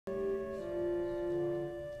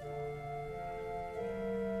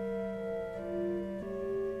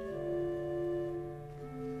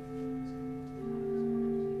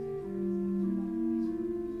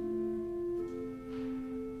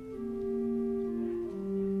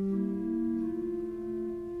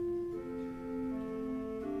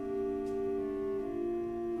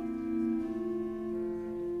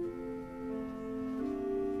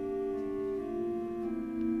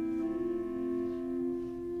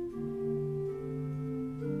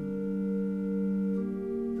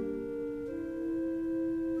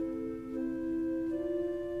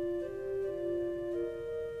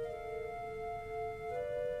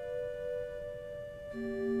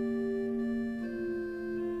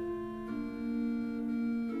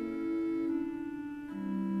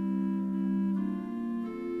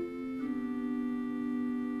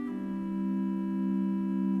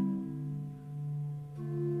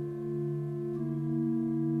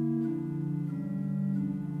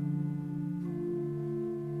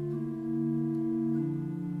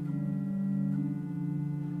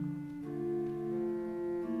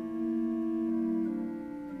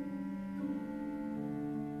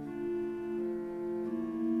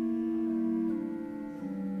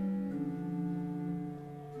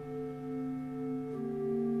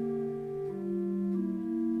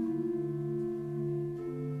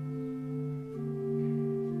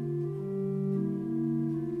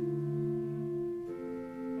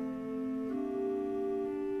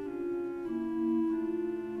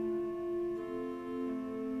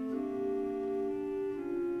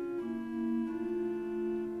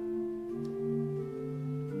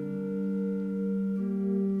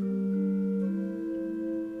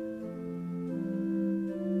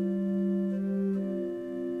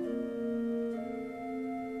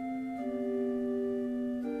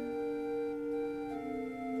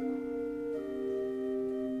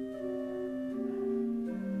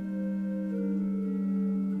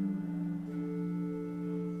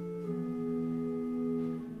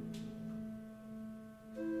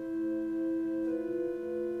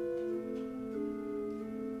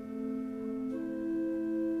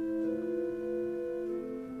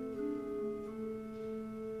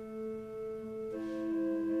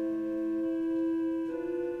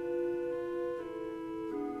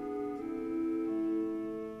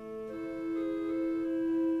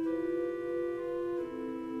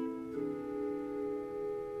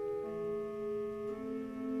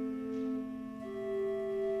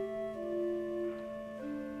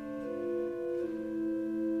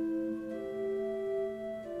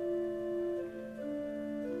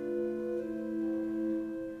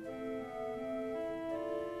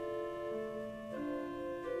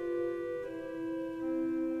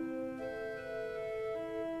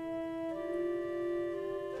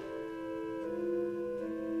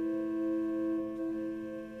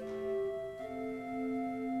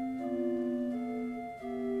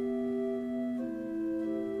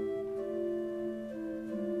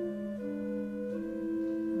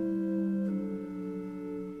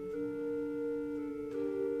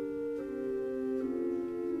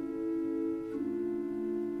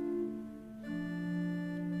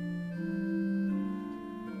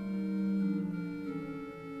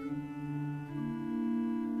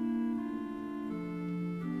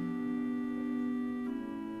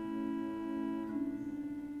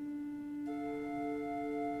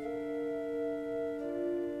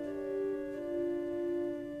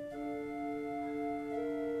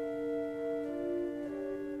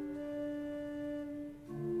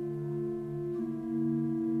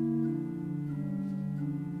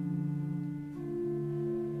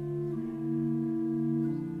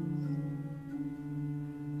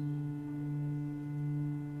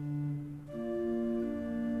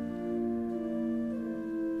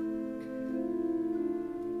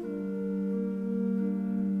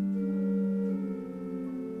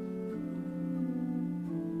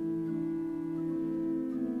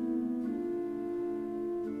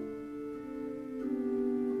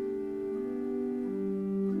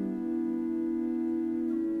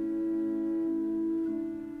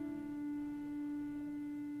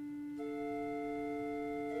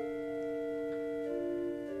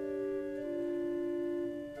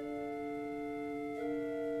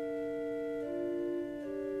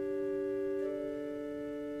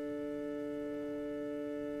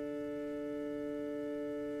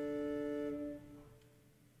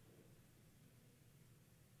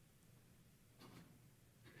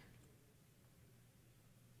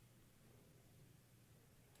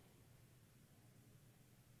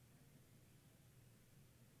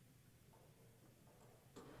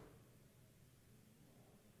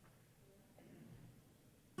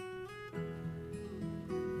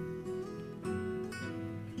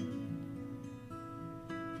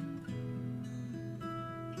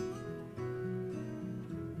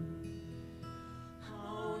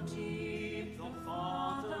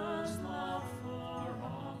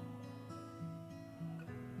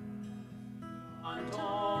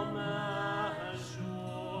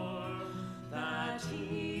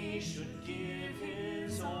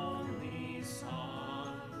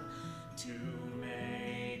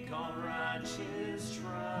a wretch's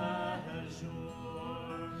treasure.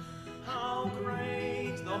 How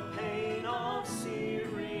great the pain of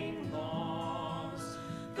searing loss!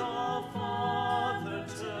 The Father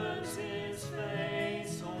turns his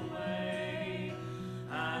face away,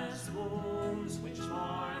 as wounds which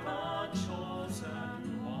mar the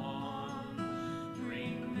chosen one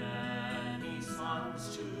bring many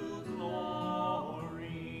sons to glory.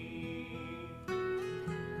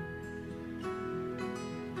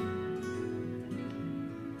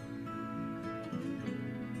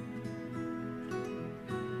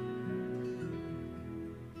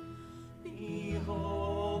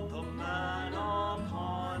 Behold the man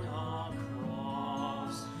upon a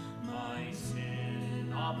cross, my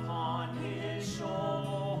sin upon his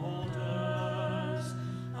shoulders.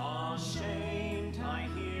 Ashamed I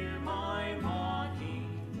hear my mocking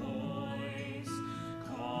voice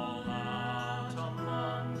call out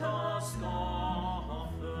among the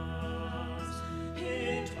scoffers.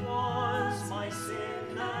 It was my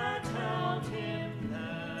sin that held him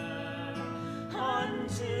there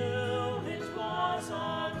until it was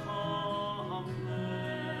accomplished.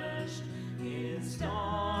 His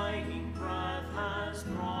dying breath has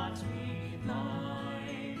brought me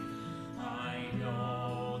life. I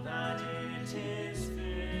know that it is finished.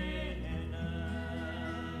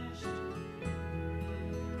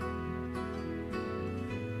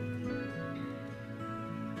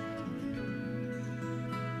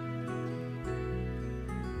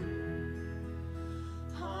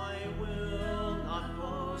 I will not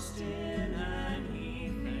boast in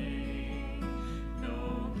anything,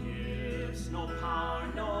 no gifts, no power,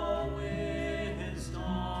 no wisdom,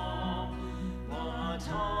 but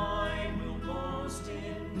I will boast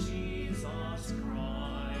in Jesus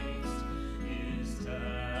Christ, his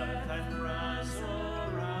death and resurrection.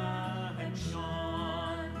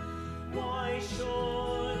 Why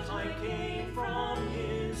should I gain from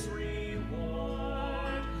his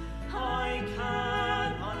reward? I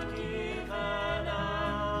cannot give an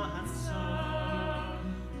answer,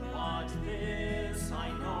 but this I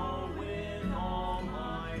know with all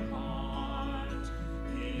my heart: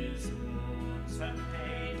 his wounds have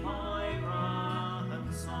paid my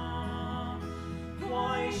ransom.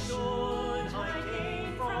 Why should I gain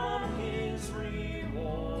from his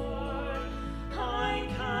reward? I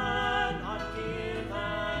cannot give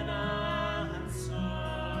an answer,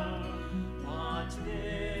 but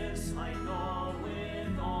this I know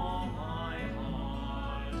with all my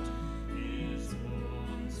heart: his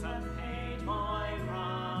wounds have paid my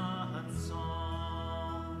ransom.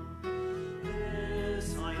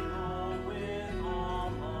 This I know with all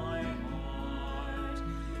my heart: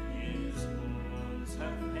 his wounds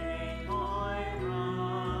have paid my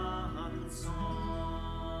ransom.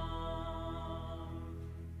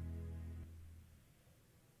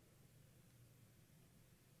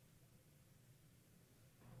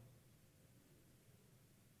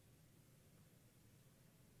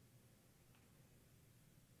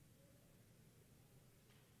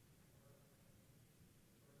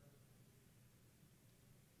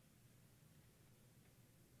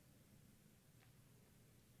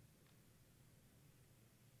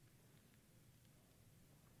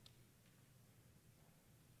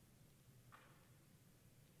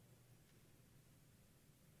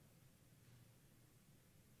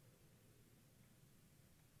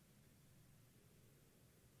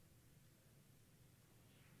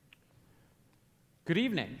 Good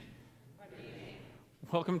evening.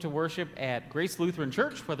 Welcome to worship at Grace Lutheran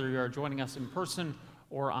Church, whether you are joining us in person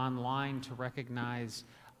or online to recognize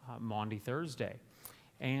Maundy Thursday.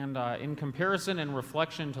 And in comparison and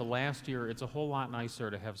reflection to last year, it's a whole lot nicer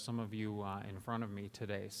to have some of you in front of me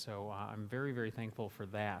today. So I'm very, very thankful for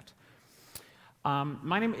that.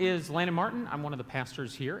 My name is Landon Martin. I'm one of the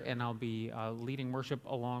pastors here, and I'll be leading worship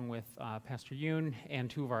along with Pastor Yoon and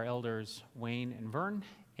two of our elders, Wayne and Vern,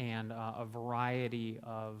 and a variety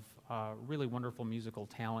of really wonderful musical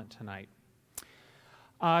talent tonight.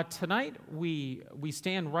 Tonight we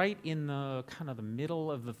stand right in the kind of the middle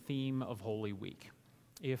of the theme of Holy Week.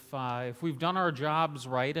 If we've done our jobs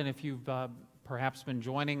right, and if you've perhaps been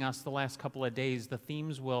joining us the last couple of days, the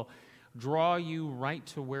themes will draw you right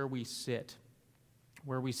to where we sit,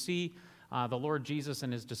 where we see the Lord Jesus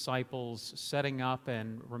and his disciples setting up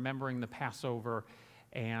and remembering the Passover,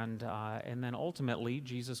 and then ultimately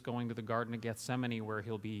Jesus going to the Garden of Gethsemane where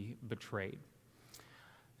he'll be betrayed.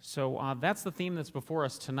 So that's the theme that's before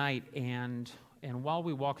us tonight, and while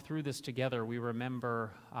we walk through this together, we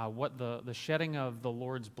remember what the shedding of the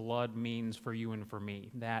Lord's blood means for you and for me,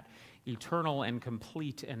 that eternal and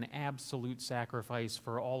complete and absolute sacrifice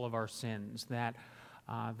for all of our sins, that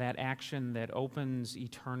that action that opens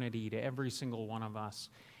eternity to every single one of us,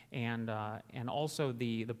 and also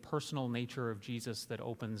the personal nature of Jesus that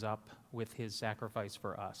opens up with his sacrifice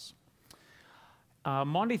for us.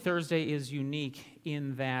 Maundy Thursday is unique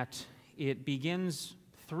in that it begins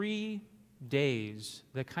 3 days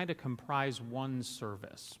that kind of comprise one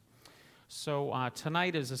service. So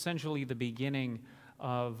tonight is essentially the beginning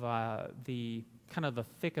of the kind of the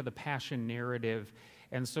thick of the Passion narrative.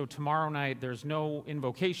 And so tomorrow night, there's no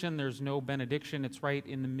invocation, there's no benediction. It's right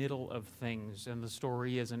in the middle of things, and the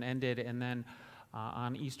story isn't ended. And then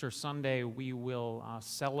on Easter Sunday, we will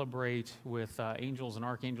celebrate with angels and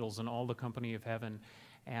archangels and all the company of heaven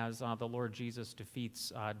as the Lord Jesus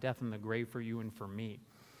defeats death and the grave for you and for me.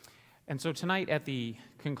 And so tonight, at the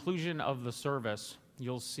conclusion of the service,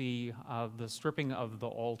 you'll see the stripping of the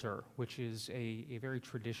altar, which is a very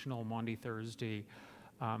traditional Maundy Thursday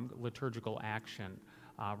liturgical action,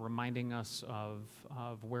 reminding us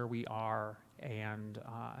of where we are and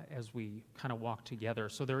as we kind of walk together.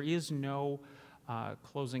 So there is no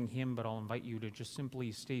closing hymn, but I'll invite you to just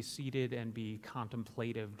simply stay seated and be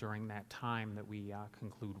contemplative during that time that we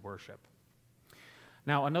conclude worship.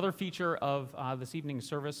 Now, another feature of this evening's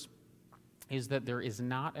service is that there is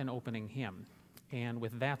not an opening hymn. And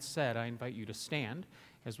with that said, I invite you to stand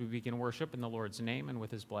as we begin worship in the Lord's name and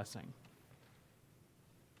with his blessing.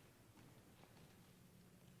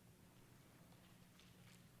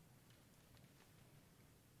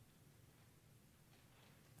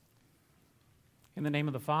 In the name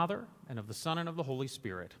of the Father, and of the Son, and of the Holy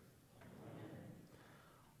Spirit. Amen.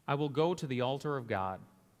 I will go to the altar of God.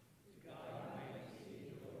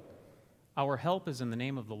 Our help is in the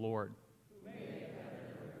name of the Lord.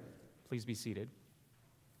 Please be seated.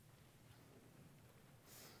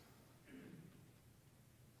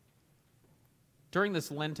 During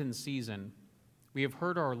this Lenten season, we have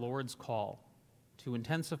heard our Lord's call to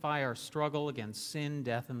intensify our struggle against sin,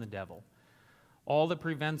 death, and the devil, all that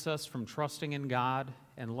prevents us from trusting in God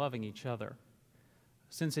and loving each other.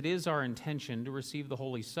 Since it is our intention to receive the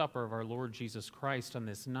Holy Supper of our Lord Jesus Christ on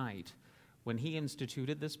this night, when he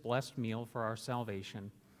instituted this blessed meal for our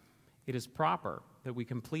salvation, it is proper that we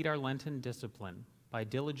complete our Lenten discipline by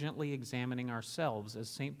diligently examining ourselves, as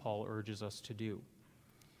St. Paul urges us to do.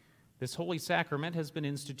 This holy sacrament has been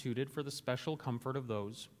instituted for the special comfort of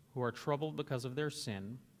those who are troubled because of their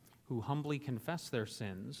sin, who humbly confess their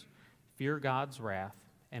sins, fear God's wrath,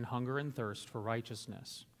 and hunger and thirst for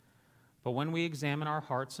righteousness. But when we examine our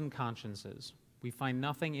hearts and consciences, we find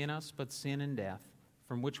nothing in us but sin and death,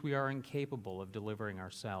 from which we are incapable of delivering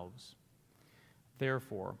ourselves.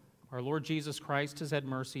 Therefore, our Lord Jesus Christ has had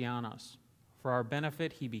mercy on us. For our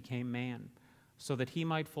benefit, he became man, so that he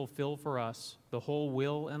might fulfill for us the whole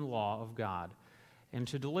will and law of God, and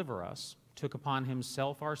to deliver us, took upon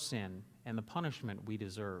himself our sin and the punishment we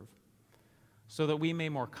deserve. So that we may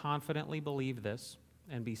more confidently believe this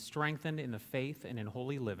and be strengthened in the faith and in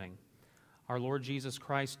holy living, our Lord Jesus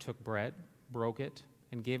Christ took bread, broke it,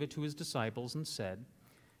 and gave it to his disciples and said,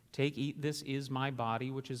 "Take, eat, this is my body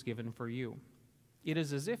which is given for you." It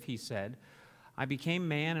is as if he said, "I became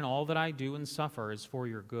man, and all that I do and suffer is for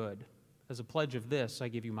your good. As a pledge of this, I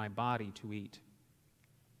give you my body to eat."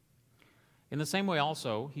 In the same way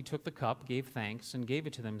also, he took the cup, gave thanks, and gave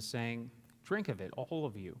it to them, saying, "Drink of it, all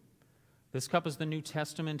of you. This cup is the New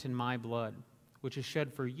Testament in my blood, which is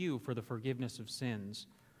shed for you for the forgiveness of sins."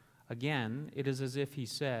 Again, it is as if he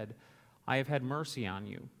said, "I have had mercy on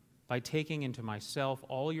you, by taking into myself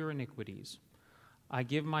all your iniquities. I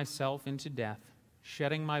give myself into death,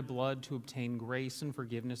 shedding my blood to obtain grace and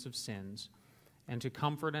forgiveness of sins, and to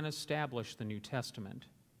comfort and establish the New Testament,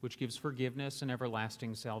 which gives forgiveness and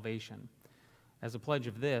everlasting salvation. As a pledge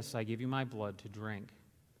of this, I give you my blood to drink.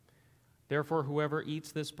 Therefore, whoever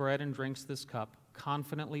eats this bread and drinks this cup,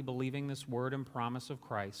 confidently believing this word and promise of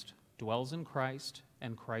Christ, dwells in Christ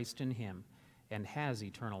and Christ in him, and has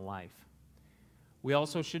eternal life. We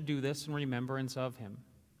also should do this in remembrance of him,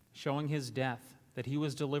 showing his death, that he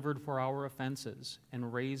was delivered for our offenses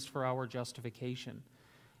and raised for our justification.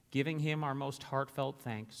 Giving him our most heartfelt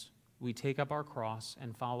thanks, we take up our cross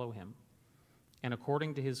and follow him. And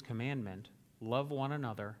according to his commandment, love one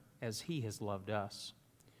another as he has loved us.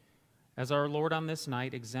 As our Lord on this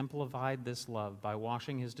night exemplified this love by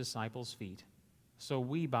washing his disciples' feet, so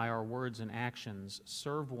we by our words and actions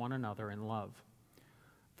serve one another in love.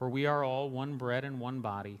 For we are all one bread and one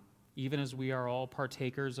body, even as we are all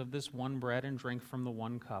partakers of this one bread and drink from the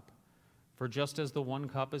one cup. For just as the one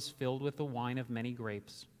cup is filled with the wine of many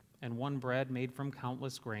grapes, and one bread made from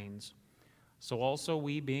countless grains, so also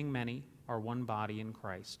we, being many, are one body in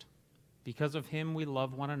Christ. Because of him we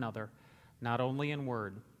love one another, not only in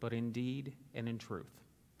word, but in deed and in truth.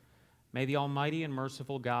 May the Almighty and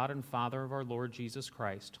merciful God and Father of our Lord Jesus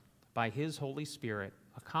Christ, by his Holy Spirit,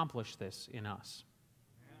 accomplish this in us.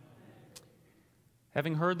 Amen.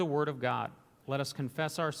 Having heard the word of God, let us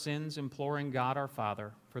confess our sins, imploring God our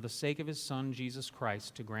Father, for the sake of his Son, Jesus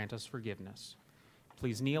Christ, to grant us forgiveness.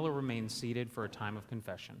 Please kneel or remain seated for a time of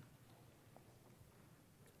confession.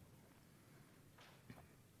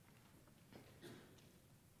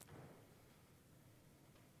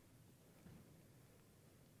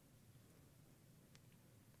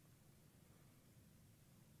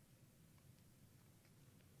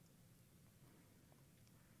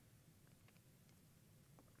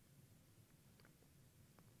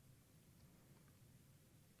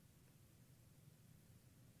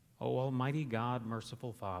 O Almighty God,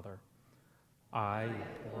 merciful Father, I,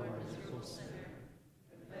 a poor miserable sinner,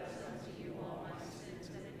 confess unto you all my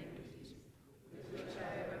sins and iniquities, with which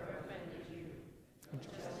I have ever offended you, and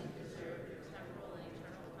justly deserve your temporal and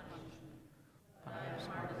eternal punishment. But I am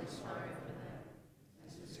heartily sorry for them, and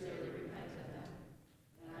sincerely repent of them.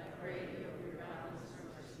 And I pray you of your boundless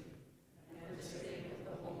mercy, and for the sake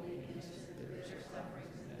of the holy innocent of the bitter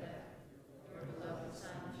sufferings and death, your beloved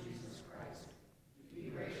Son, Jesus Christ,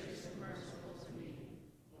 be gracious and merciful to me,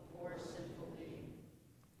 a poor sinful being.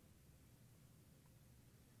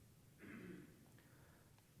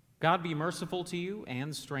 God be merciful to you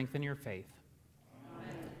and strengthen your faith.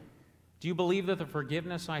 Amen. Do you believe that the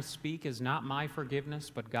forgiveness I speak is not my forgiveness,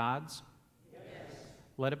 but God's? Yes.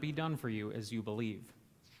 Let it be done for you as you believe.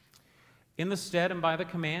 In the stead and by the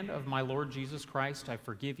command of my Lord Jesus Christ, I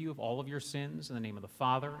forgive you of all of your sins in the name of the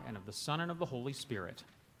Father, and of the Son, and of the Holy Spirit.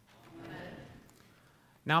 Amen.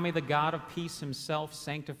 Now may the God of peace himself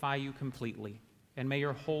sanctify you completely, and may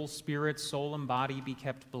your whole spirit, soul, and body be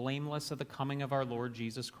kept blameless at the coming of our Lord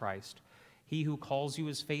Jesus Christ. He who calls you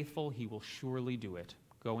is faithful, he will surely do it.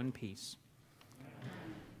 Go in peace.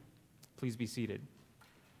 Amen. Please be seated.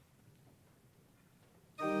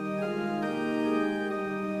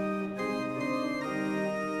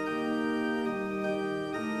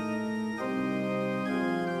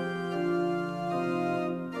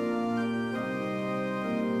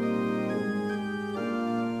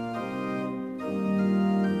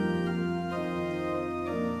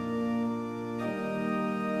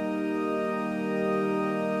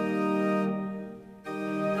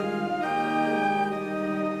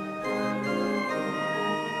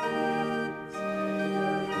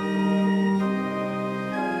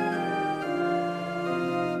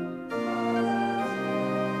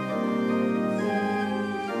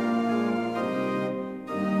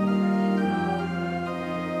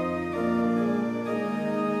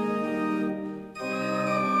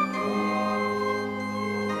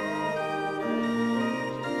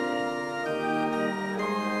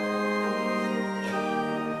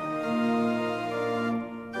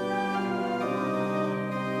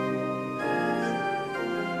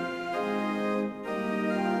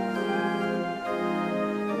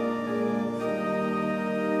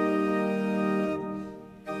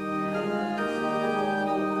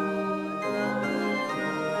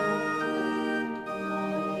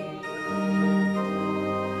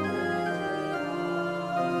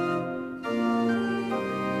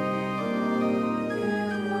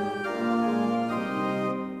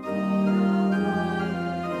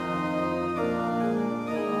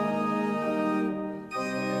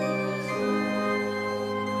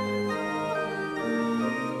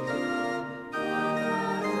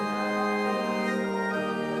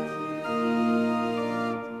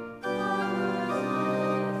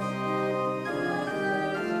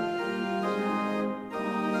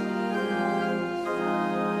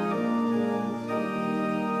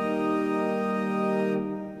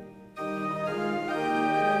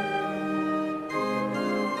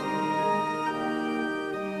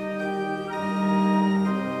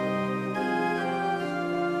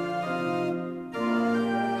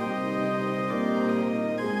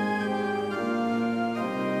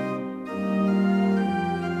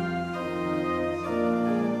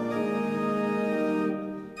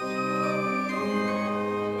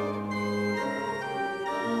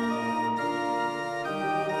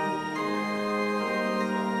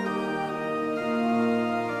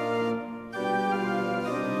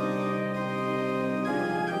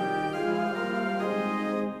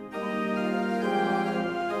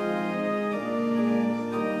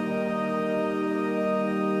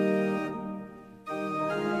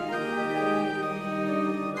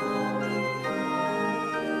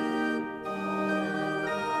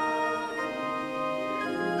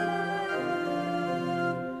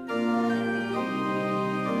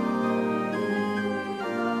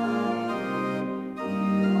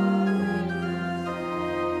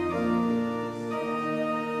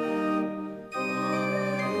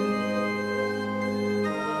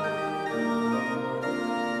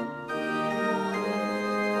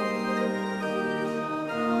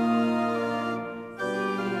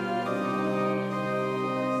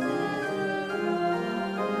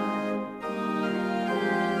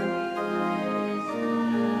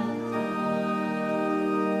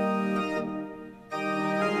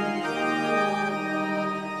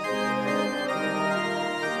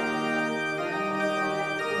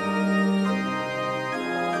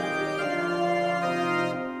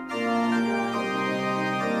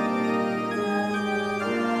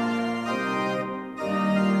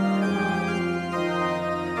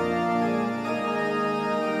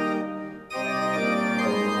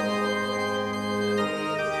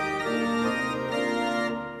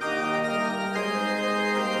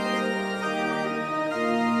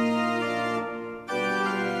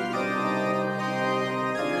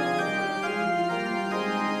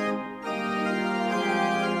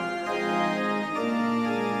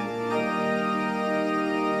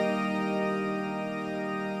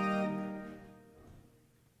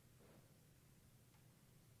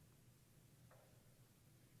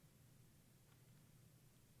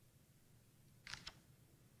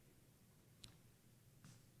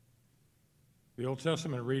 The Old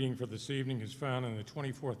Testament reading for this evening is found in the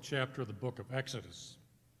 24th chapter of the book of Exodus.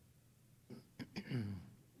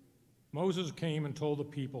 Moses came and told the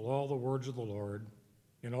people all the words of the Lord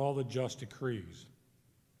and all the just decrees.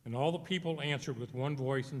 And all the people answered with one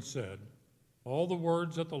voice and said, "All the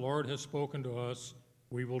words that the Lord has spoken to us,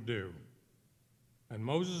 we will do." And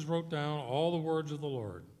Moses wrote down all the words of the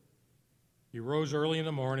Lord. He rose early in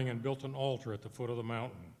the morning and built an altar at the foot of the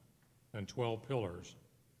mountain and 12 pillars,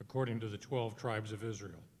 according to the 12 tribes of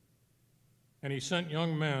Israel. And he sent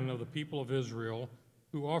young men of the people of Israel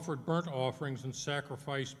who offered burnt offerings and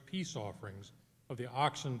sacrificed peace offerings of the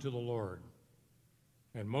oxen to the Lord.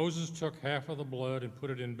 And Moses took half of the blood and put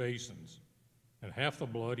it in basins, and half the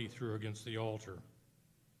blood he threw against the altar.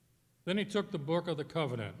 Then he took the book of the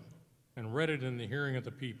covenant and read it in the hearing of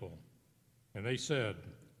the people. And they said,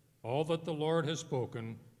 "All that the Lord has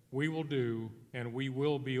spoken, we will do, and we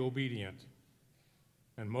will be obedient."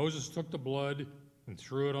 And Moses took the blood and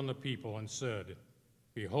threw it on the people and said,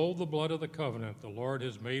 "Behold the blood of the covenant the Lord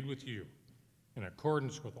has made with you, in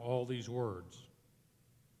accordance with all these words."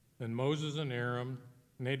 Then Moses and Aaron,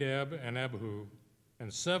 Nadab and Abihu,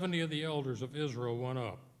 and 70 of the elders of Israel went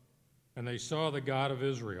up, and they saw the God of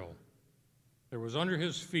Israel. There was under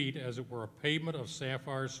his feet as it were a pavement of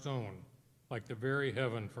sapphire stone, like the very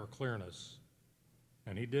heaven for clearness.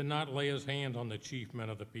 And he did not lay his hand on the chief men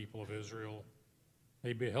of the people of Israel.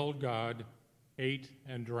 They beheld God, ate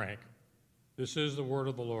and drank. This is the word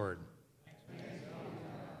of the Lord.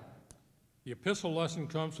 The epistle lesson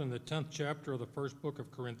comes from the 10th chapter of the first book of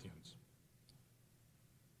Corinthians.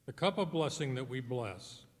 The cup of blessing that we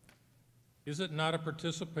bless, is it not a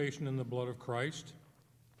participation in the blood of Christ?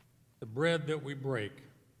 The bread that we break,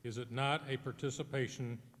 is it not a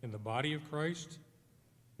participation in the body of Christ?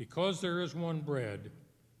 Because there is one bread,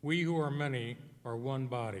 we who are many are one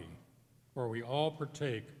body, for we all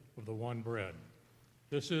partake of the one bread.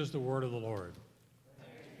 This is the word of the Lord.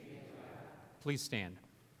 Please stand.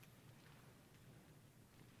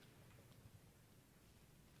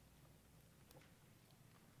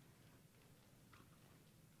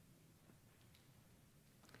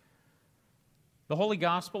 The Holy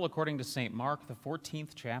Gospel according to St. Mark, the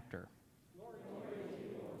 14th chapter.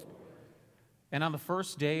 And on the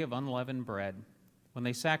first day of unleavened bread, when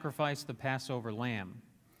they sacrificed the Passover lamb,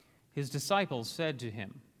 his disciples said to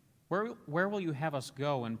him, Where will you have us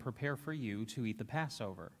go and prepare for you to eat the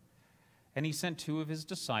Passover? And he sent 2 of his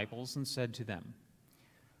disciples and said to them,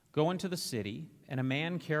 Go into the city, and a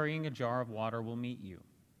man carrying a jar of water will meet you.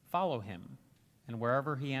 Follow him, and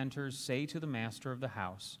wherever he enters, say to the master of the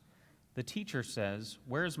house, The teacher says,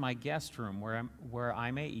 Where is my guest room where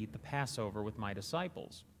I may eat the Passover with my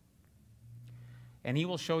disciples? And he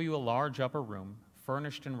will show you a large upper room,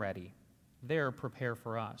 furnished and ready. There prepare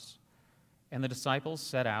for us. And the disciples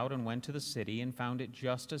set out and went to the city and found it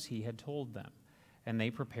just as he had told them, and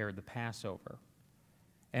they prepared the Passover.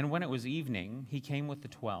 And when it was evening, he came with the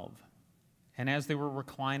 12. And as they were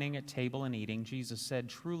reclining at table and eating, Jesus said,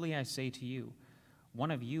 Truly I say to you,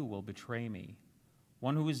 one of you will betray me,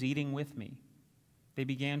 one who is eating with me. They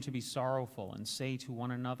began to be sorrowful and say to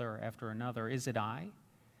one another after another, Is it I?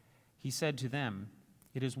 He said to them,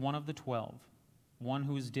 It is one of the 12, one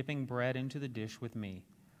who is dipping bread into the dish with me.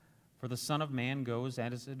 For the Son of Man goes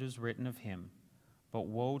as it is written of him. But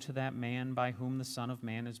woe to that man by whom the Son of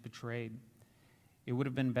Man is betrayed. It would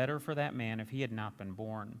have been better for that man if he had not been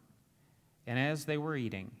born. And as they were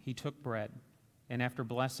eating, he took bread, and after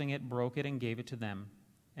blessing it, broke it and gave it to them,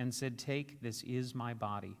 and said, Take, this is my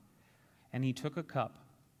body. And he took a cup,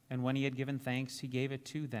 and when he had given thanks, he gave it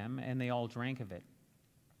to them, and they all drank of it.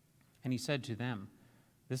 And he said to them,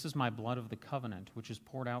 This is my blood of the covenant, which is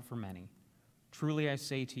poured out for many. Truly I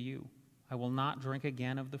say to you, I will not drink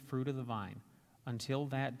again of the fruit of the vine until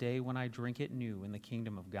that day when I drink it new in the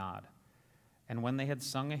kingdom of God. And when they had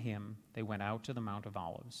sung a hymn, they went out to the Mount of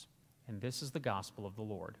Olives. And this is the gospel of the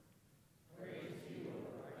Lord. Praise to you,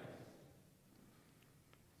 O Christ.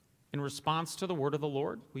 In response to the word of the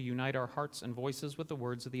Lord, we unite our hearts and voices with the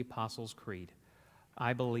words of the Apostles' Creed.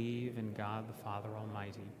 I believe in God the Father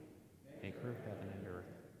Almighty, maker of heaven and earth,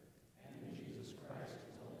 and in Jesus Christ,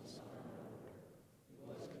 his only Son, our Lord, who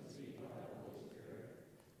was conceived by the Holy Spirit,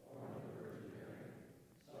 born of the Virgin Mary,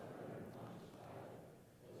 suffered under Pontius Pilate,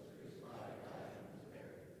 was crucified, died, and was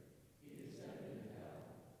buried. He descended into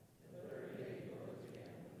hell. The third day he rose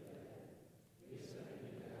again from the dead. He ascended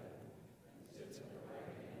into heaven, and sits at the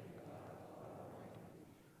right hand of God the Father Almighty.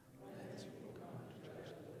 From thence he will come to judge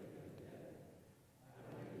the living and the dead. I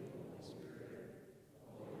believe in the Holy Spirit,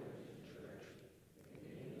 the Holy Church, the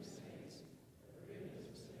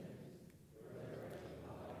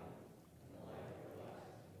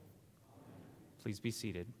Please be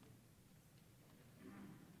seated.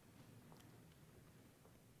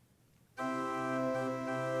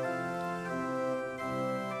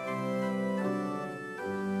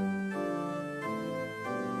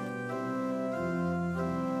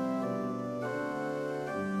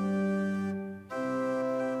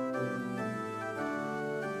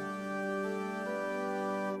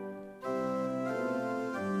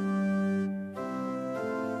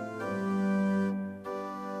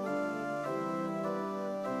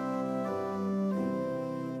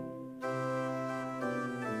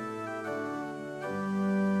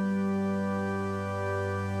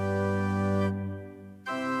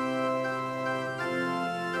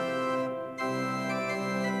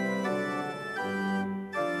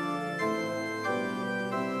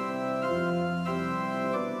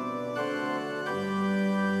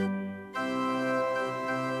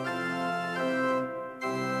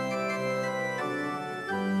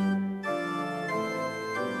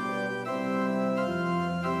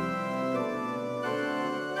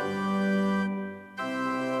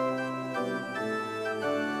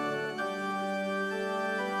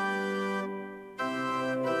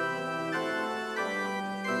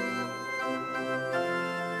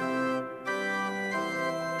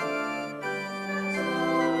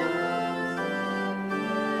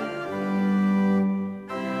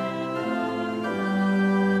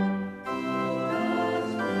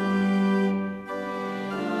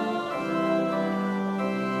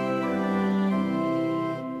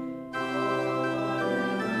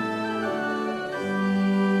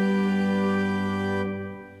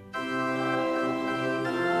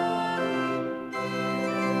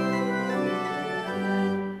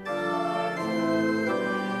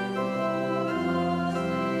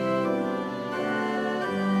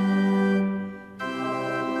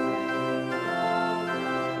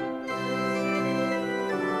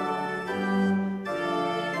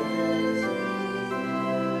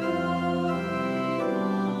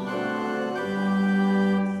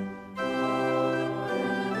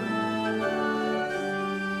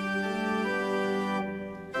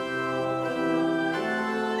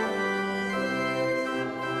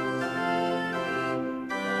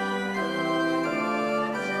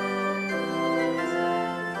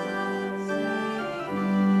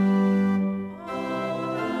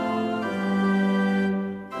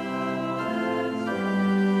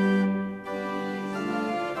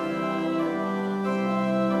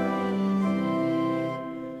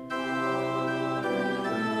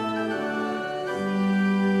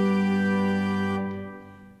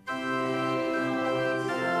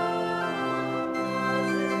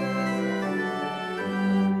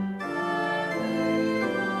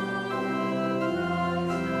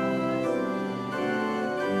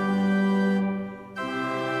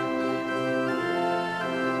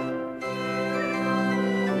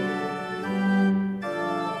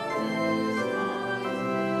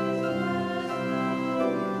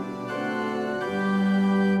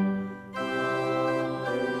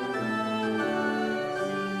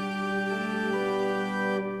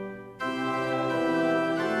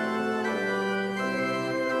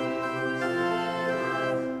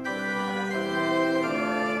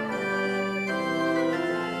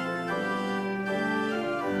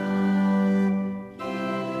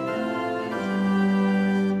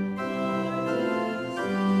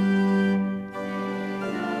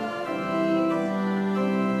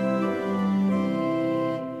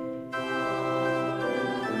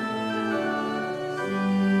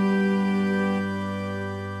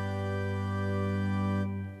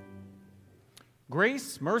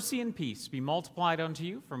 Grace, mercy, and peace be multiplied unto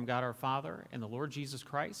you from God our Father and the Lord Jesus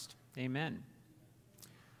Christ. Amen.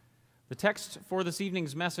 The text for this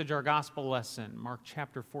evening's message, our gospel lesson, Mark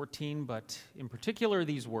chapter 14, but in particular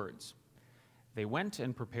these words, "They went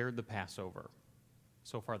and prepared the Passover."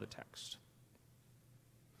 So far the text.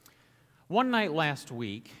 One night last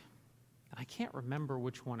week, and I can't remember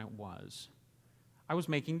which one it was, I was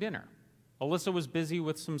making dinner. Alyssa was busy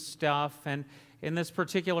with some stuff, and in this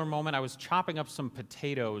particular moment, I was chopping up some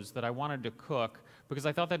potatoes that I wanted to cook because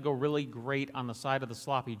I thought they'd go really great on the side of the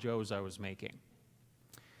sloppy joes I was making.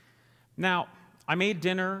 Now, I made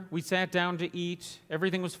dinner, we sat down to eat,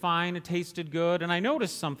 everything was fine, it tasted good, and I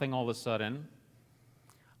noticed something all of a sudden.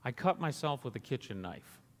 I cut myself with a kitchen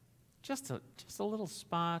knife. Just a little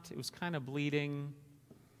spot, it was kind of bleeding.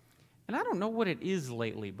 And I don't know what it is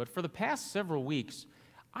lately, but for the past several weeks,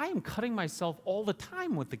 I am cutting myself all the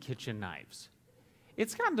time with the kitchen knives.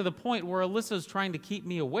 It's gotten to the point where Alyssa's trying to keep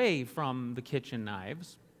me away from the kitchen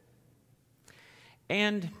knives.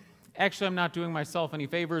 And actually, I'm not doing myself any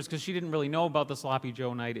favors because she didn't really know about the Sloppy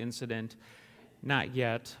Joe night incident. Not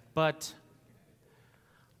yet. But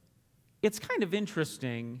it's kind of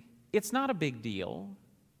interesting. It's not a big deal.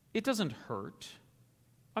 It doesn't hurt.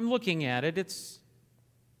 I'm looking at it. It's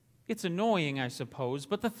annoying, I suppose.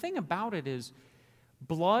 But the thing about it is,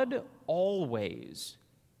 blood always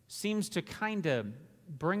seems to kind of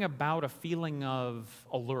bring about a feeling of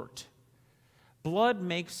alert. Blood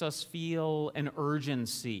makes us feel an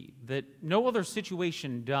urgency that no other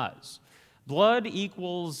situation does. Blood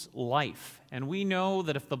equals life, and we know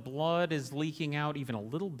that if the blood is leaking out even a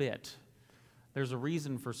little bit, there's a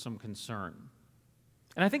reason for some concern.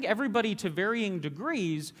 And I think everybody, to varying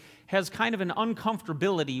degrees, has kind of an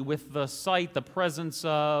uncomfortability with the sight, the presence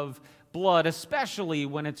of blood, especially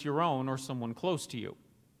when it's your own or someone close to you.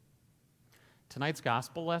 Tonight's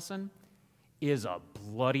gospel lesson is a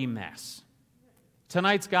bloody mess.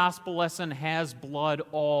 Tonight's gospel lesson has blood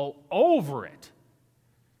all over it.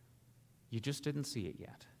 You just didn't see it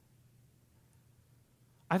yet.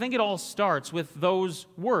 I think it all starts with those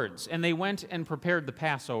words, and they went and prepared the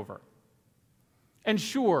Passover. And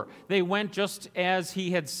sure, they went just as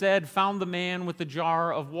he had said, found the man with the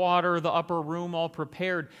jar of water, the upper room all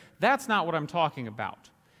prepared. That's not what I'm talking about.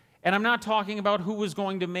 And I'm not talking about who was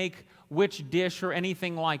going to make which dish or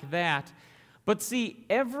anything like that. But see,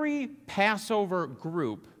 every Passover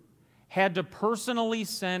group had to personally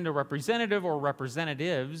send a representative or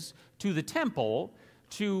representatives to the temple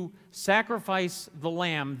to sacrifice the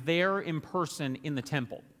lamb there in person in the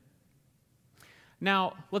temple.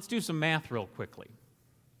 Now, let's do some math real quickly.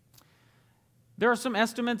 There are some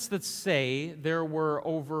estimates that say there were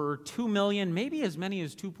over 2 million, maybe as many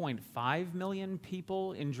as 2.5 million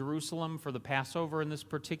people in Jerusalem for the Passover in this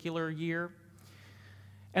particular year.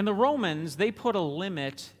 And the Romans, they put a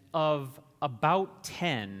limit of about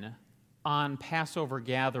 10 on Passover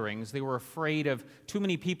gatherings. They were afraid of too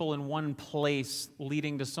many people in one place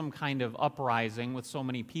leading to some kind of uprising with so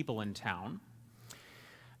many people in town.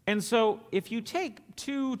 And so if you take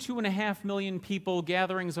 2.5 million people,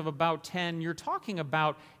 gatherings of about 10, you're talking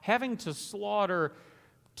about having to slaughter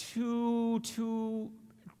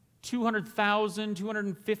 200,000,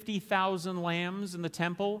 250,000 lambs in the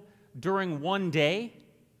temple during one day.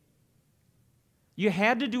 You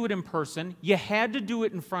had to do it in person. You had to do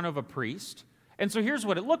it in front of a priest. And so here's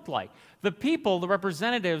what it looked like. The people, the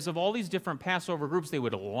representatives of all these different Passover groups, they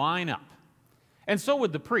would line up. And so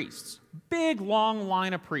would the priests. Big, long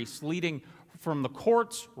line of priests leading from the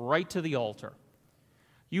courts right to the altar.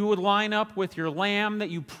 You would line up with your lamb that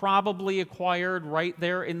you probably acquired right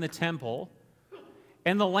there in the temple.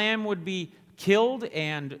 And the lamb would be killed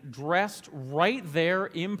and dressed right there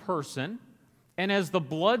in person. And as the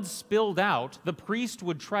blood spilled out, the priest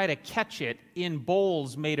would try to catch it in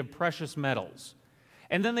bowls made of precious metals.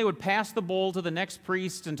 And then they would pass the bowl to the next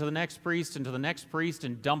priest and to the next priest and to the next priest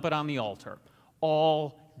and dump it on the altar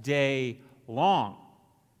all day long.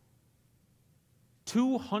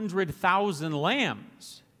 200,000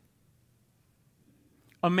 lambs.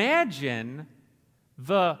 Imagine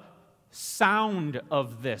the sound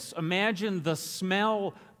of this. Imagine the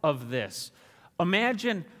smell of this.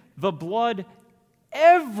 Imagine the blood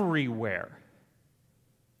everywhere.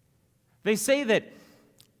 They say that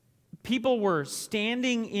people were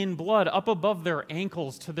standing in blood up above their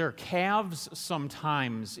ankles to their calves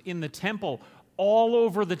sometimes in the temple, all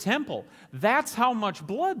over the temple. That's how much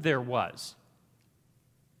blood there was.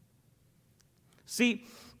 See,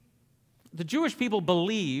 the Jewish people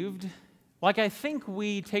believed, like I think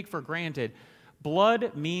we take for granted,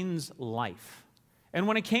 blood means life. And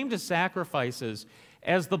when it came to sacrifices,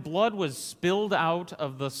 as the blood was spilled out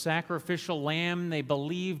of the sacrificial lamb, they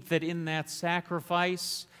believed that in that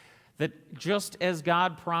sacrifice, that just as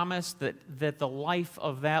God promised that the life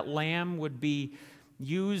of that lamb would be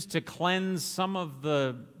used to cleanse some of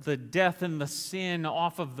the death and the sin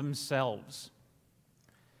off of themselves.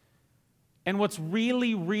 And what's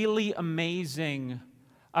really, really amazing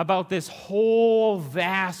about this whole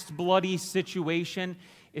vast bloody situation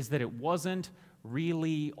is that it wasn't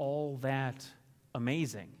really all that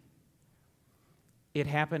amazing. It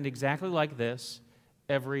happened exactly like this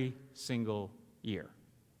every single year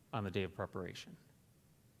on the Day of Preparation.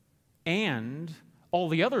 And all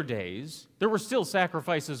the other days, there were still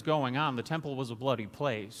sacrifices going on. The temple was a bloody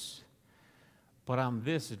place. But on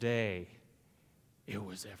this day, it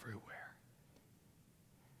was everywhere.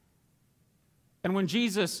 And when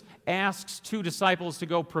Jesus asks two disciples to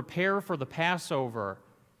go prepare for the Passover,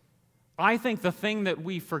 I think the thing that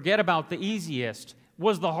we forget about the easiest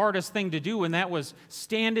was the hardest thing to do, and that was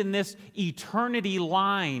stand in this eternity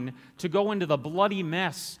line to go into the bloody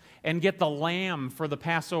mess and get the lamb for the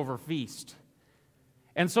Passover feast.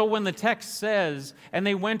 And so when the text says, and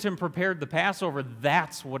they went and prepared the Passover,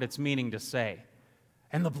 that's what it's meaning to say.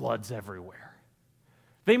 and the blood's everywhere.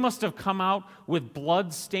 They must have come out with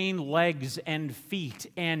blood-stained legs and feet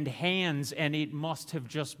and hands, and it must have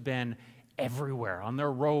just been everywhere, on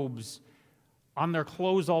their robes, on their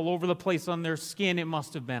clothes, all over the place, on their skin. It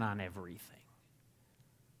must have been on everything.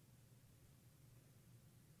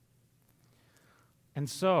 And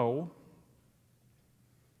so,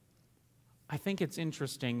 I think it's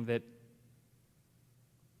interesting that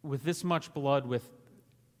with this much blood, with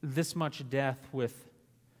this much death, with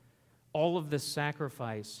all of this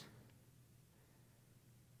sacrifice,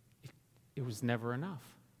 it was never enough.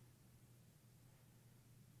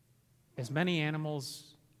 As many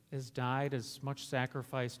animals as died, as much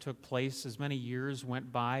sacrifice took place, as many years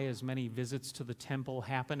went by, as many visits to the temple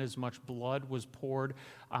happened, as much blood was poured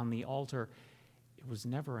on the altar, it was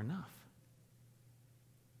never enough.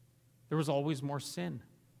 There was always more sin,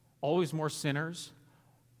 always more sinners,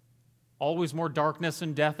 always more darkness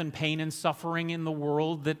and death and pain and suffering in the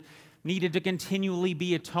world that needed to continually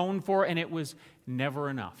be atoned for, and it was never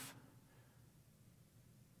enough.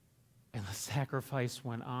 And the sacrifice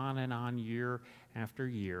went on year after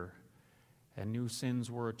year, and new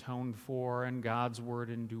sins were atoned for, and God's word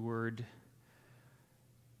endured,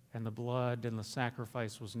 and the blood and the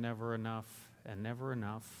sacrifice was never enough, and never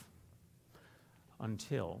enough,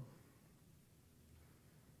 until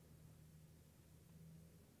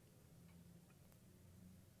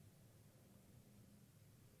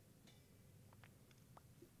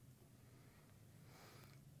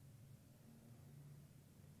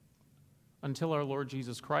our Lord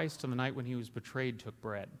Jesus Christ, on the night when he was betrayed, took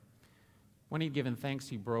bread. When he'd given thanks,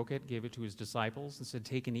 he broke it, gave it to his disciples, and said,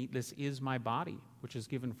 "Take and eat. This is my body, which is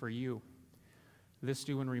given for you. This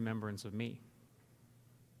do in remembrance of me."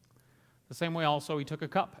 The same way also he took a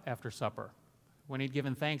cup after supper. When he'd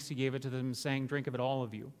given thanks, he gave it to them, saying, "Drink of it, all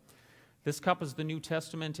of you. This cup is the New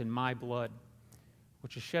Testament in my blood,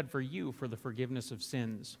 which is shed for you for the forgiveness of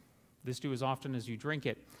sins. This do as often as you drink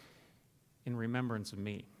it in remembrance of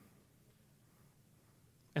me."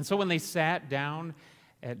 And so when they sat down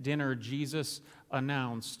at dinner, Jesus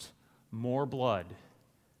announced more blood,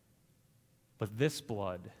 but this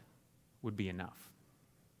blood would be enough.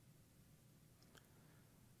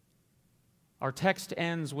 Our text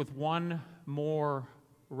ends with one more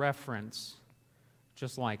reference,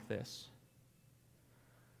 just like this.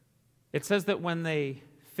 It says that when they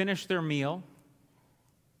finished their meal,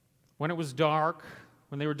 when it was dark,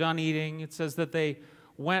 when they were done eating, it says that they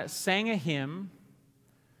sang a hymn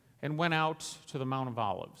and went out to the Mount of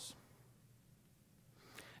Olives.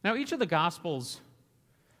 Now, each of the Gospels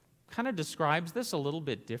kind of describes this a little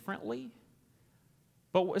bit differently.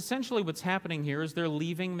 But essentially what's happening here is they're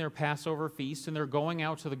leaving their Passover feast and they're going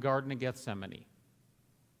out to the Garden of Gethsemane,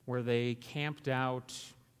 where they camped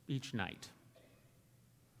out each night.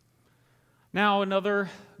 Now, another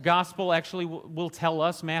gospel actually will tell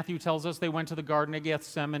us, Matthew tells us they went to the Garden of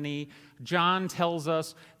Gethsemane. John tells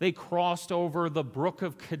us they crossed over the brook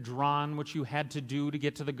of Kidron, which you had to do to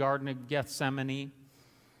get to the Garden of Gethsemane.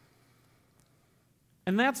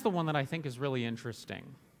 And that's the one that I think is really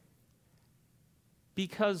interesting.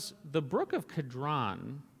 Because the brook of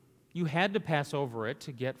Kidron, you had to pass over it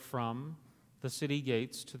to get from the city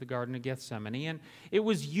gates to the Garden of Gethsemane, and it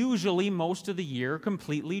was usually most of the year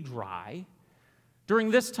completely dry.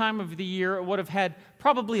 During this time of the year, it would have had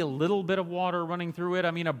probably a little bit of water running through it.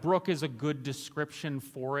 I mean, a brook is a good description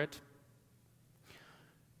for it.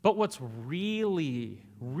 But what's really,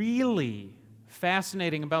 really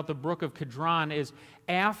fascinating about the brook of Kidron is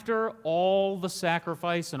after all the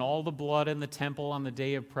sacrifice and all the blood in the temple on the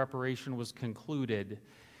day of preparation was concluded,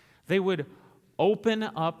 they would open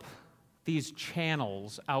up these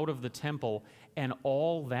channels out of the temple, and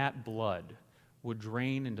all that blood would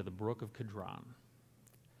drain into the brook of Kidron.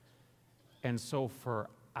 And so for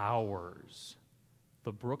hours,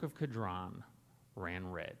 the brook of Kidron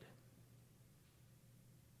ran red.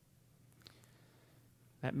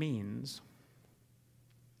 That means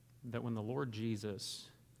that when the Lord Jesus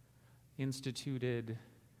instituted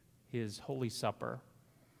his Holy Supper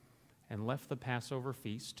and left the Passover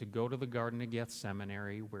feast to go to the Garden of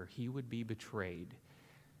Gethsemane where he would be betrayed,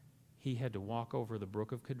 he had to walk over the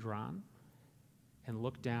brook of Kidron and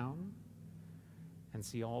look down and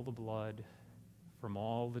see all the blood from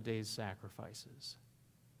all the day's sacrifices,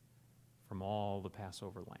 from all the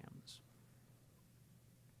Passover lambs.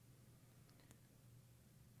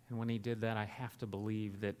 And when he did that, I have to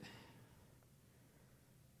believe that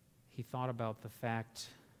he thought about the fact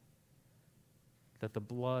that the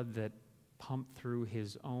blood that pumped through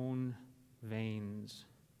his own veins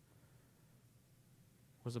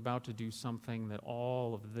was about to do something that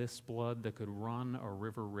all of this blood that could run a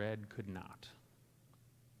river red could not.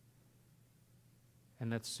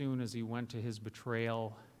 and that soon as he went to his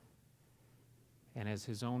betrayal and as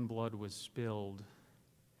his own blood was spilled,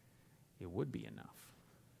 it would be enough.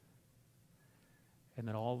 And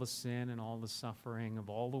that all the sin and all the suffering of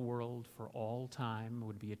all the world for all time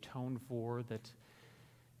would be atoned for, that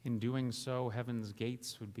in doing so, heaven's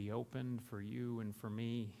gates would be opened for you and for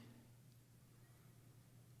me.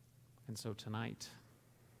 And so tonight,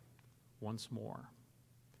 once more,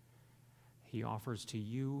 he offers to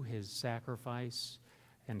you his sacrifice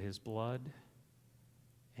and his blood,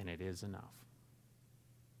 and it is enough.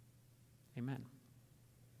 Amen.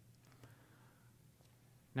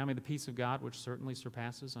 Now may the peace of God, which certainly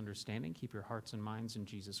surpasses understanding, keep your hearts and minds in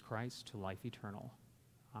Jesus Christ to life eternal.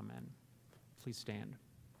 Amen. Please stand.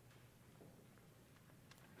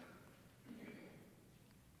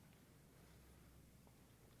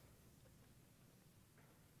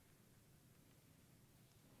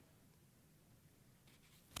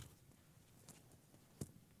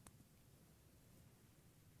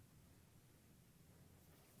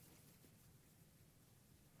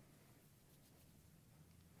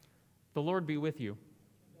 The Lord be with you.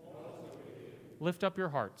 Lift up your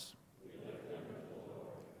hearts.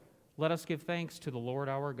 Let us give thanks to the Lord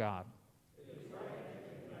our God.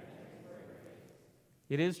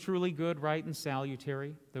 It is truly good, right, and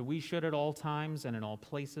salutary that we should at all times and in all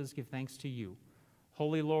places give thanks to you,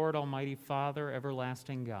 Holy Lord, Almighty Father,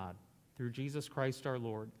 everlasting God, through Jesus Christ our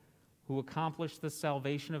Lord, who accomplished the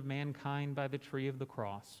salvation of mankind by the tree of the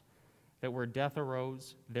cross, that where death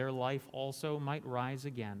arose, there life also might rise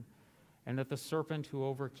again, and that the serpent who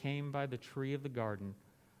overcame by the tree of the garden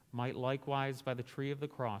might likewise by the tree of the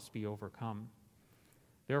cross be overcome.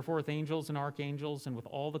 Therefore, with angels and archangels and with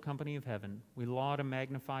all the company of heaven, we laud and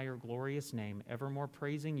magnify your glorious name, evermore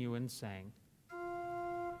praising you and saying,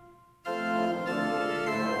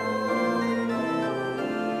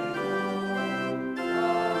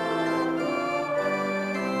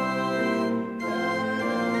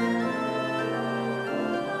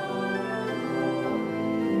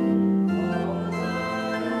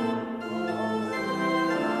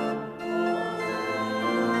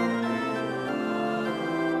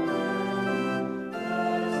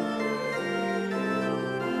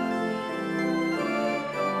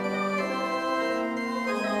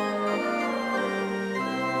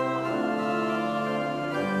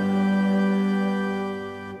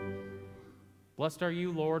 Blessed are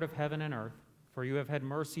you, Lord of heaven and earth, for you have had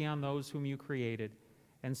mercy on those whom you created,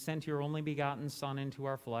 and sent your only begotten Son into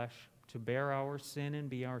our flesh, to bear our sin and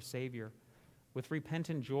be our Savior. With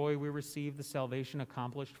repentant joy we receive the salvation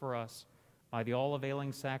accomplished for us by the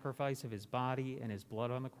all-availing sacrifice of his body and his blood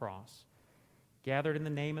on the cross. Gathered in the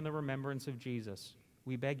name and the remembrance of Jesus,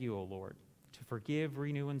 we beg you, O Lord, to forgive,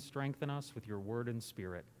 renew, and strengthen us with your word and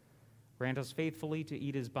spirit. Grant us faithfully to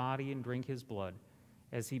eat his body and drink his blood,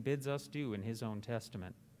 as he bids us do in his own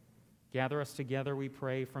testament. Gather us together, we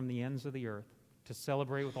pray, from the ends of the earth, to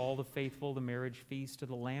celebrate with all the faithful the marriage feast of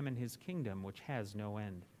the Lamb in his kingdom, which has no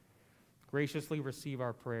end. Graciously receive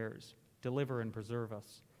our prayers. Deliver and preserve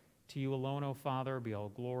us. To you alone, O Father, be all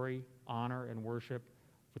glory, honor, and worship,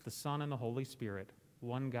 with the Son and the Holy Spirit,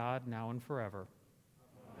 one God, now and forever.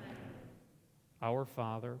 Amen. Our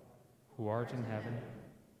Father, who art in heaven,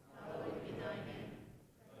 hallowed be thy name.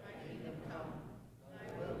 Thy kingdom come.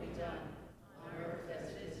 Thy will be done, on earth as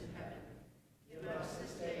it is in heaven. Give us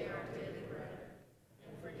this day our daily bread,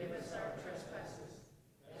 and forgive us our trespasses,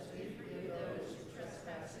 as we forgive those who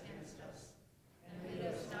trespass against us. And lead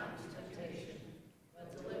us not into temptation,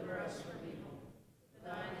 but deliver us from evil. For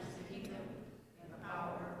thine is the kingdom, and the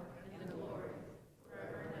power, and the glory,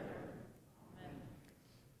 forever and ever. Amen.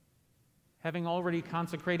 having already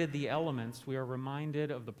consecrated the elements, we are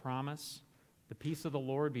reminded of the promise, the peace of the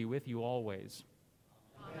Lord be with you always.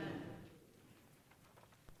 Amen.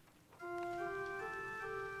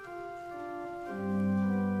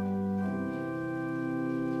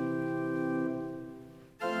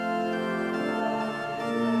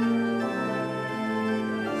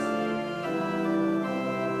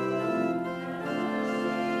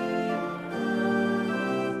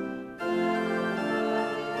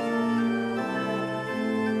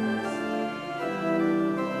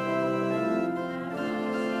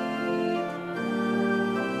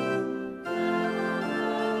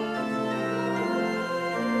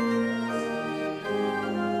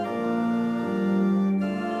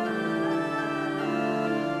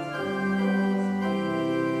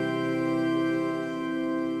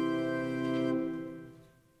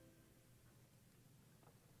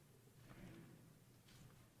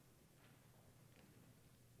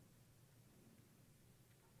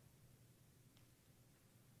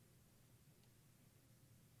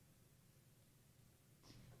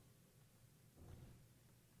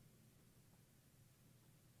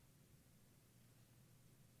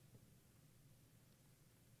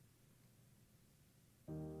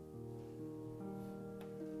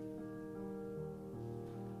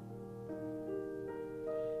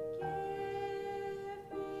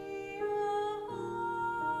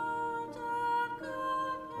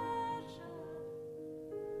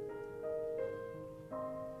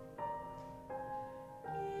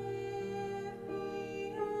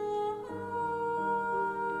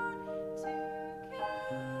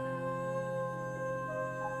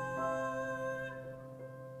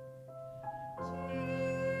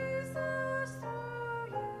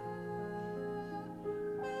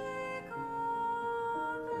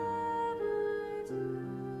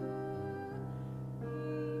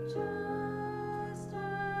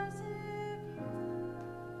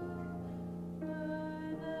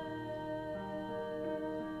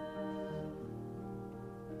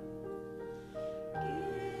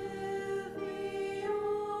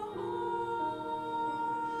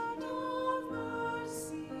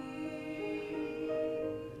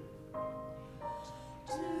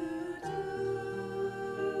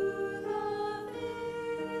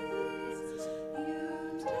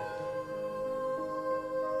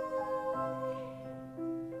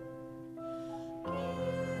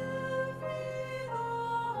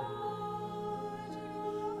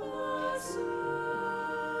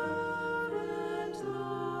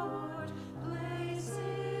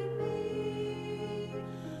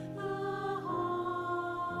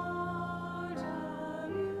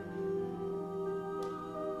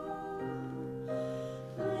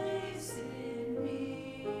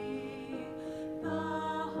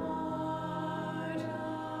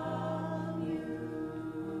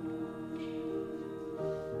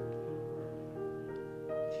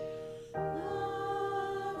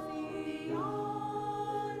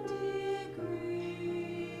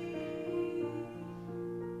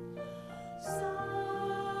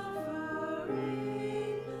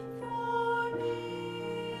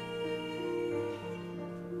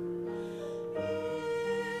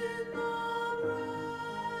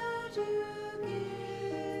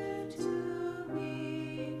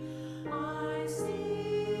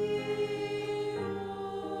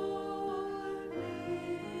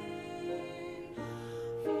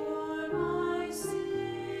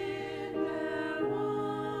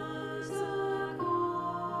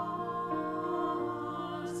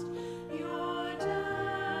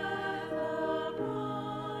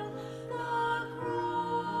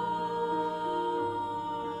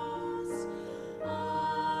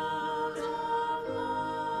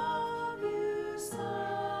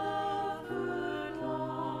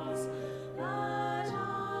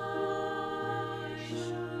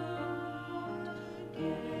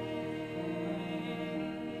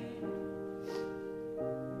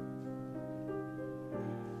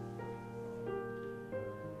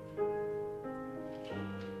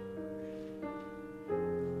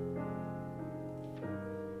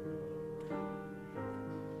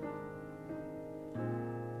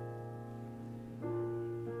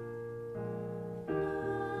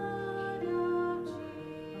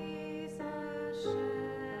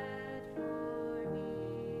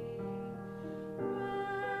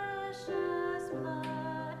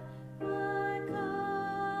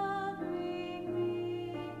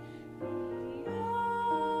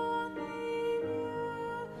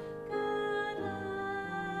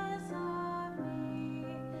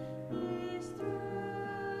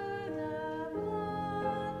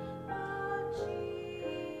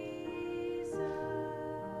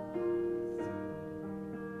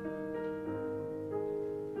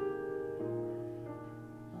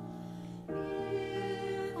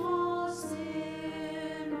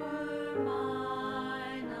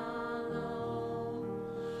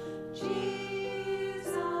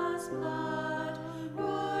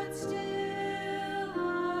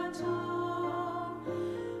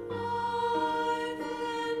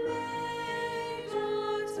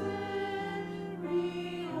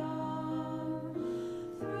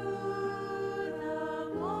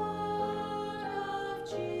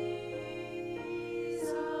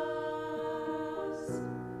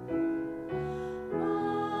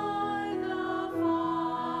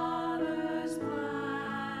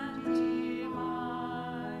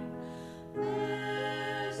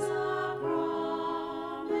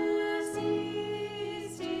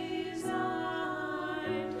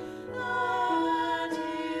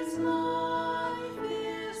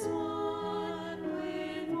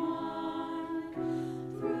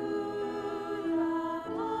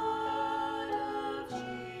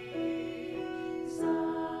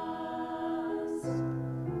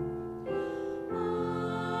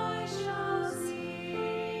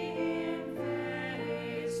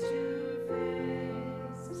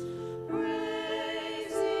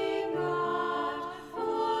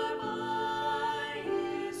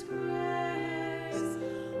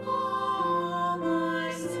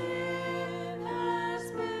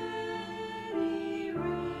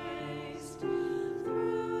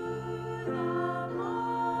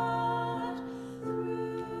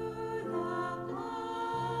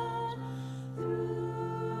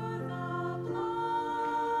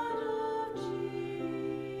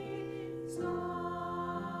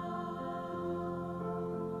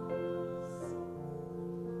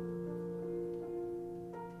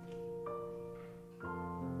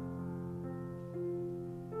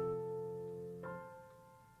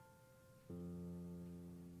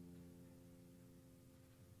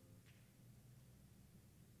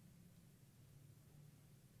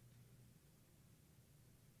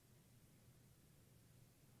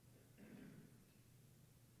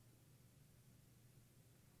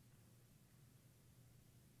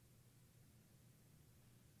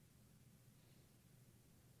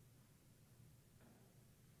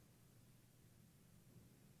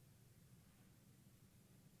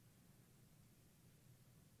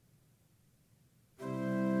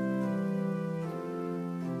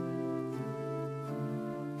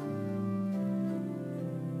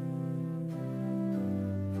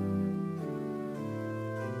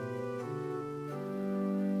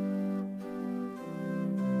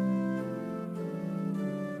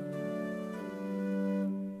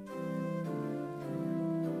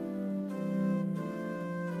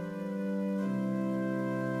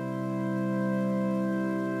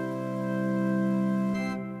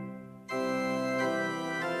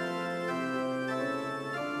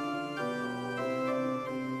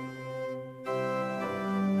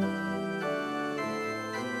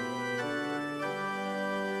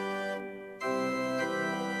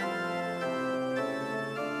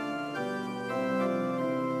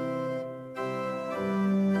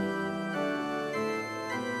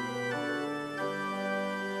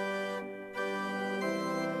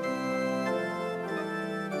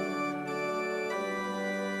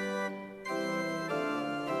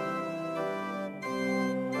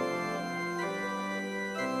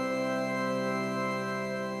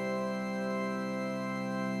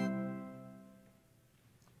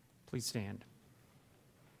 Please stand.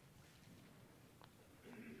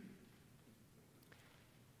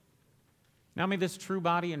 Now may this true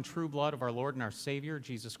body and true blood of our Lord and our Savior,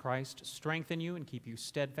 Jesus Christ, strengthen you and keep you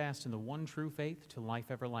steadfast in the one true faith to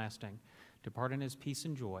life everlasting. Depart in his peace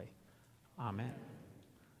and joy. Amen.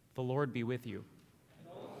 The Lord be with you. And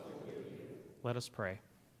also with you. Let us pray.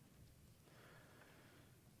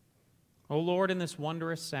 O Lord, in this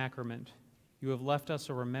wondrous sacrament, you have left us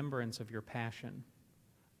a remembrance of your passion.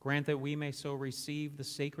 Grant that we may so receive the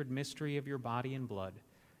sacred mystery of your body and blood,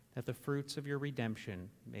 that the fruits of your redemption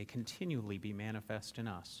may continually be manifest in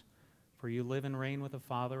us. For you live and reign with the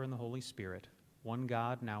Father and the Holy Spirit, one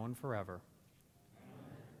God, now and forever.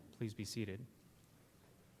 Amen. Please be seated.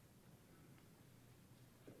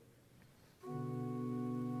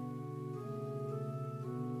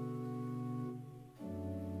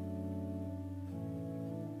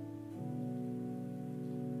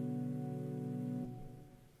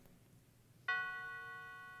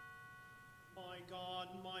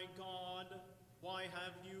 My God, why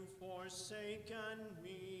have you forsaken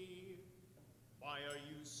me? Why are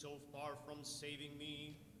you so far from saving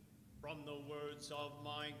me from the words of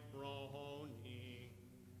my groaning?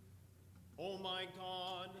 Oh my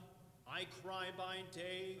God, I cry by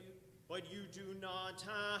day, but you do not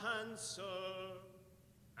answer,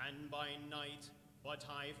 and by night, but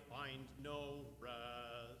I find no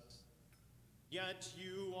rest. Yet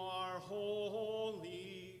you are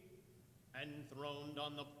holy, enthroned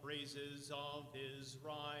on the praises of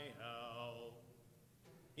Israel.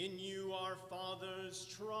 In you our fathers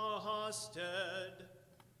trusted.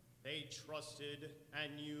 They trusted,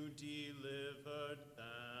 and you delivered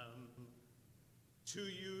them. To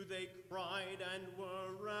you they cried and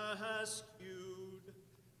were rescued.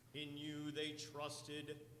 In you they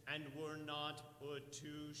trusted and were not put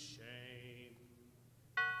to shame.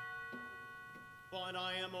 But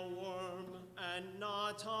I am a worm and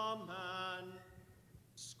not a man,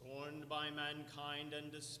 scorned by mankind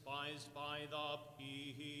and despised by the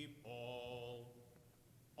people.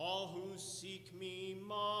 All who seek me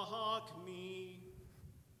mock me.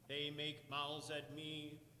 They make mouths at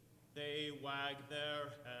me. They wag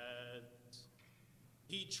their heads.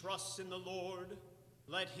 He trusts in the Lord.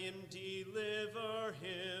 Let him deliver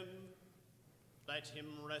him. Let him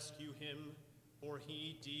rescue him, for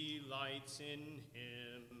he delights in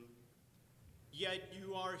him. Yet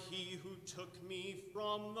you are he who took me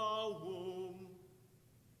from the womb.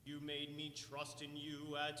 You made me trust in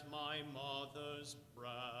you at my mother's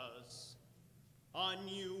breast. On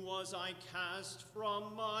you was I cast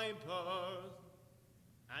from my birth,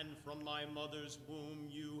 and from my mother's womb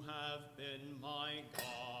you have been my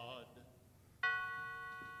God.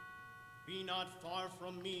 Be not far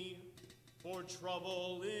from me, for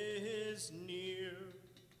trouble is near,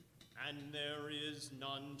 and there is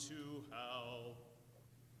none to help.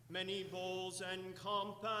 Many bulls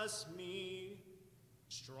encompass me,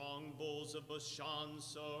 strong bulls of Bashan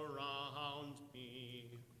surround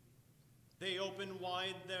me. They open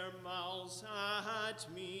wide their mouths at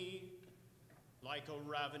me, like a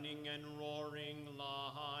ravening and roaring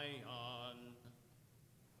lion.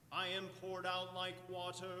 I am poured out like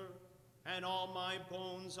water, and all my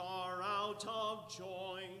bones are out of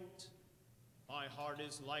joint. My heart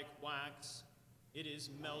is like wax, it is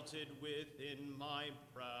melted within my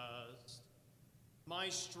breast. My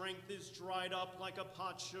strength is dried up like a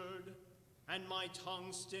potsherd, and my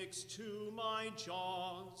tongue sticks to my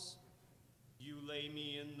jaws. You lay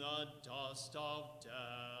me in the dust of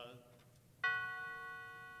death.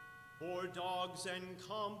 For dogs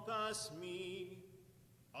encompass me,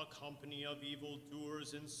 a company of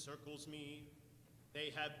evildoers encircles me.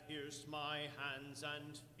 They have pierced my hands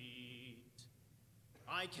and feet.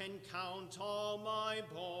 I can count all my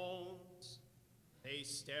bones. They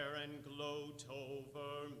stare and gloat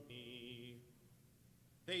over me.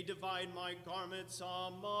 They divide my garments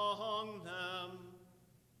among them,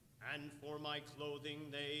 and for my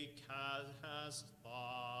clothing they cast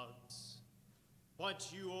lots.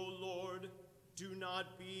 But you, O Lord, do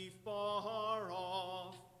not be far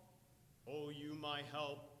off. O you, my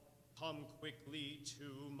help, come quickly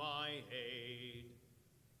to my aid.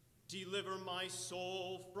 Deliver my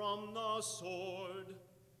soul from the sword,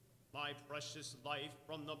 my precious life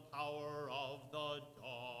from the power of the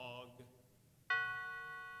dog.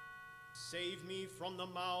 Save me from the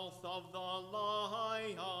mouth of the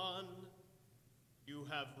lion. You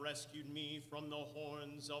have rescued me from the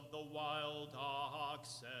horns of the wild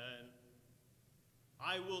oxen.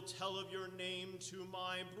 I will tell of your name to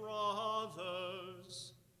my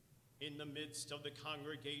brothers. In the midst of the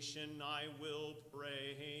congregation, I will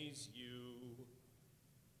praise you.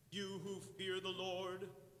 You who fear the Lord,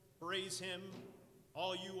 Praise him,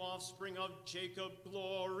 all you offspring of Jacob,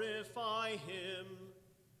 glorify him,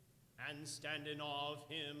 and stand in awe of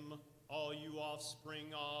him, all you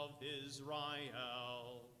offspring of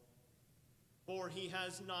Israel. For he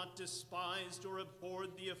has not despised or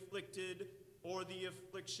abhorred the afflicted or the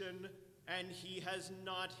affliction, and he has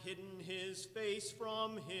not hidden his face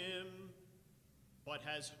from him, but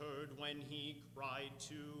has heard when he cried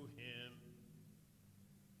to him.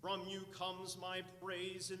 From you comes my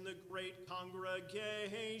praise in the great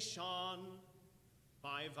congregation.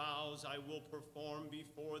 My vows I will perform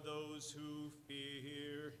before those who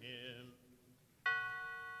fear him.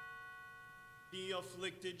 The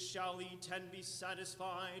afflicted shall eat and be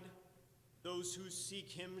satisfied. Those who seek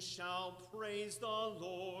him shall praise the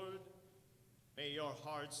Lord. May your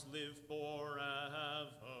hearts live forever.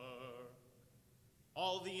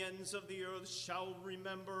 All the ends of the earth shall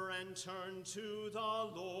remember and turn to the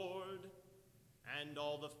Lord, and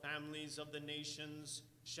all the families of the nations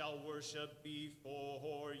shall worship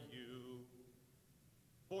before you.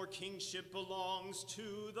 For kingship belongs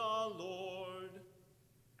to the Lord,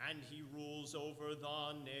 and he rules over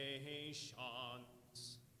the nations.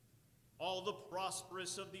 All the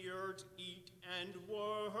prosperous of the earth eat and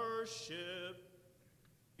worship.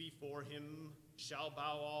 Before him shall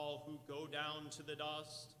bow all who go down to the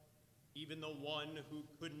dust, even the one who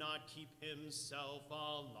could not keep himself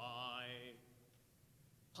alive.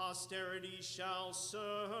 Posterity shall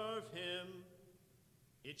serve him.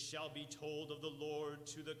 It shall be told of the Lord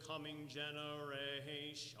to the coming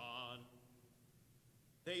generation.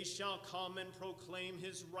 They shall come and proclaim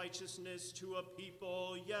his righteousness to a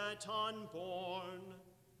people yet unborn,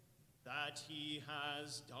 that he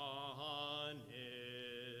has done